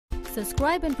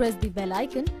Subscribe and press the bell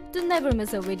icon to never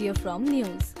miss a video from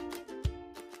Nyoooz.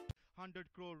 100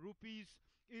 crore rupees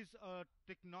is a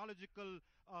technological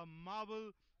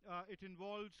marvel. It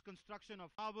involves construction of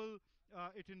marvel.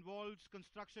 It involves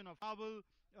construction of marvel.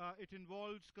 It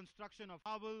involves construction of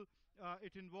marvel.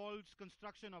 It involves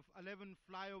construction of 11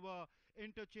 flyover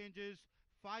interchanges,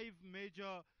 5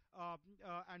 major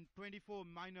and 24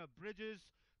 minor bridges,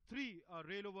 3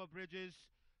 railover bridges,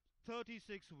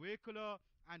 36 vehicular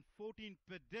and 14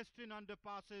 pedestrian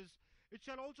underpasses. It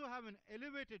shall also have an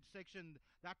elevated section,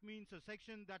 that means a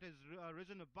section that is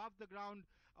risen above the ground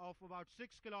of about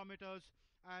 6 kilometers.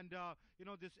 And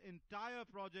this entire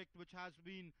project which has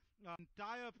been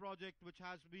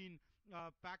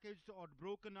packaged or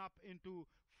broken up into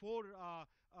 4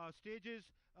 stages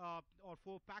or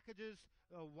 4 packages.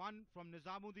 One from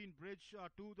Nizamuddin Bridge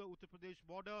to the Uttar Pradesh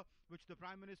border, which the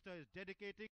Prime Minister is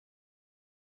dedicating.